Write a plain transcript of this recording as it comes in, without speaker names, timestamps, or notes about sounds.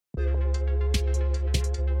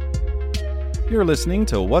You're listening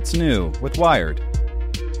to What's New with Wired.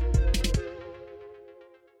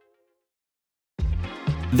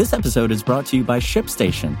 This episode is brought to you by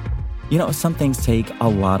ShipStation. You know, some things take a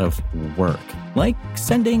lot of work, like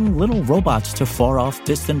sending little robots to far-off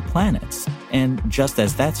distant planets. And just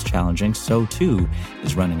as that's challenging, so too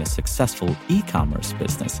is running a successful e-commerce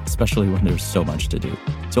business, especially when there's so much to do.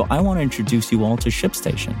 So I want to introduce you all to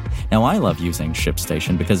ShipStation. Now, I love using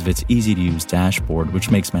ShipStation because of its easy-to-use dashboard,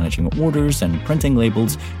 which makes managing orders and printing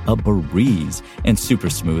labels a breeze and super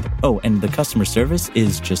smooth. Oh, and the customer service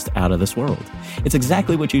is just out of this world. It's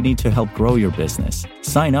exactly what you need to help grow your business.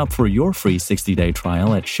 Sign up for your free 60-day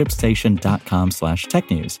trial at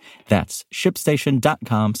shipstation.com/technews. That's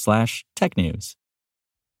shipstation.com/technews.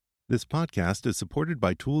 This podcast is supported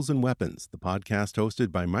by Tools and Weapons, the podcast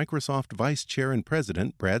hosted by Microsoft Vice Chair and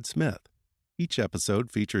President Brad Smith. Each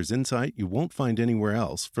episode features insight you won't find anywhere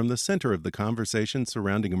else from the center of the conversation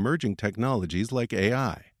surrounding emerging technologies like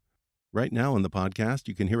AI. Right now on the podcast,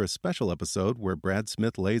 you can hear a special episode where Brad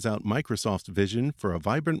Smith lays out Microsoft's vision for a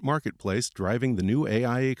vibrant marketplace driving the new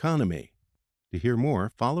AI economy. To hear more,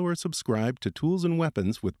 follow or subscribe to Tools and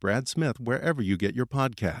Weapons with Brad Smith wherever you get your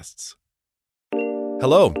podcasts.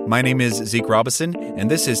 Hello, my name is Zeke Robison, and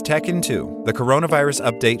this is Tech in 2, the coronavirus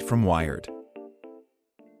update from Wired.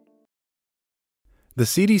 The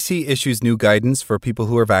CDC issues new guidance for people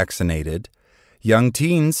who are vaccinated, young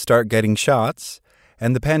teens start getting shots,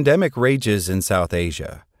 and the pandemic rages in South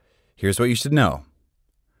Asia. Here's what you should know.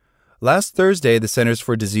 Last Thursday, the Centers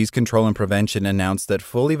for Disease Control and Prevention announced that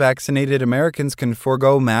fully vaccinated Americans can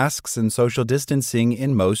forego masks and social distancing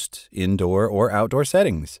in most indoor or outdoor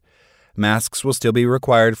settings. Masks will still be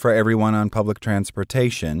required for everyone on public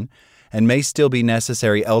transportation and may still be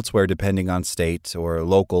necessary elsewhere depending on state or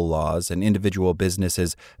local laws and individual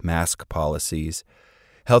businesses' mask policies.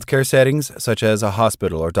 Healthcare settings, such as a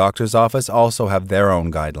hospital or doctor's office, also have their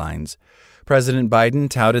own guidelines. President Biden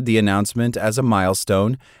touted the announcement as a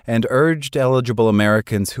milestone and urged eligible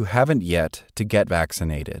Americans who haven't yet to get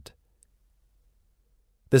vaccinated.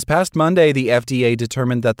 This past Monday, the FDA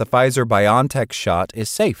determined that the Pfizer-BioNTech shot is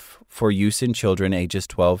safe for use in children ages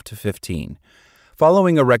 12 to 15.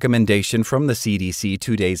 Following a recommendation from the CDC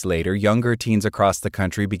 2 days later, younger teens across the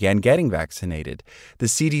country began getting vaccinated. The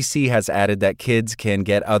CDC has added that kids can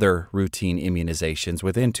get other routine immunizations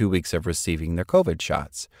within 2 weeks of receiving their COVID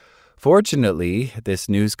shots. Fortunately, this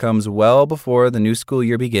news comes well before the new school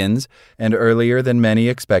year begins and earlier than many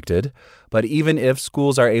expected. But even if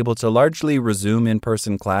schools are able to largely resume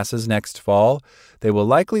in-person classes next fall, they will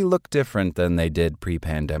likely look different than they did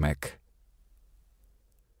pre-pandemic.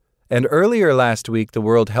 And earlier last week, the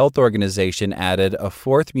World Health Organization added a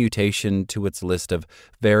fourth mutation to its list of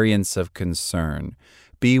variants of concern,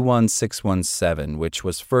 B1617, which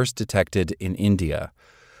was first detected in India.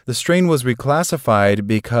 The strain was reclassified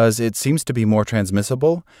because it seems to be more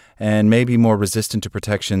transmissible and may be more resistant to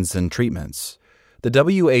protections and treatments. The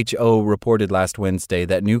WHO reported last Wednesday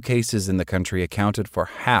that new cases in the country accounted for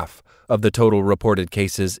half of the total reported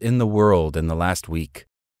cases in the world in the last week.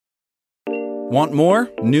 Want more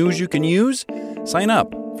news you can use? Sign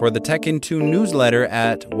up for the Tech in 2 newsletter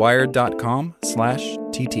at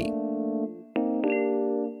wired.com/TT.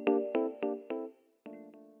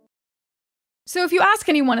 So if you ask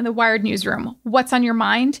anyone in the Wired newsroom what's on your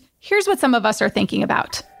mind, here's what some of us are thinking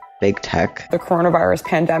about. Big tech, the coronavirus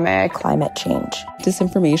pandemic, climate change,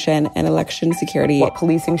 disinformation, and election security, what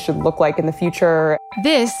policing should look like in the future.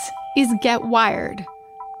 This is Get Wired.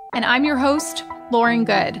 And I'm your host, Lauren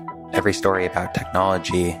Good. Every story about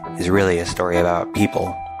technology is really a story about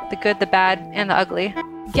people. The good, the bad, and the ugly.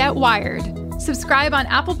 Get Wired. Subscribe on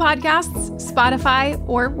Apple Podcasts, Spotify,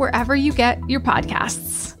 or wherever you get your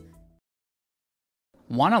podcasts.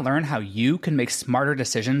 Want to learn how you can make smarter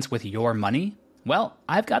decisions with your money? Well,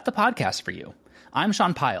 I've got the podcast for you. I'm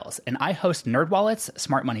Sean Piles, and I host NerdWallet's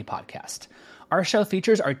Smart Money Podcast. Our show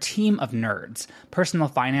features our team of nerds, personal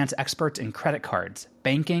finance experts in credit cards,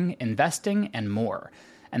 banking, investing, and more.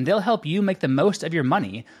 And they'll help you make the most of your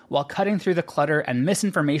money while cutting through the clutter and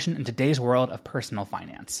misinformation in today's world of personal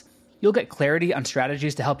finance. You'll get clarity on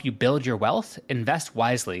strategies to help you build your wealth, invest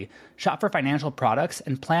wisely, shop for financial products,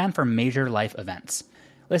 and plan for major life events.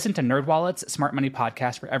 Listen to NerdWallet's Smart Money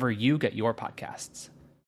Podcast wherever you get your podcasts.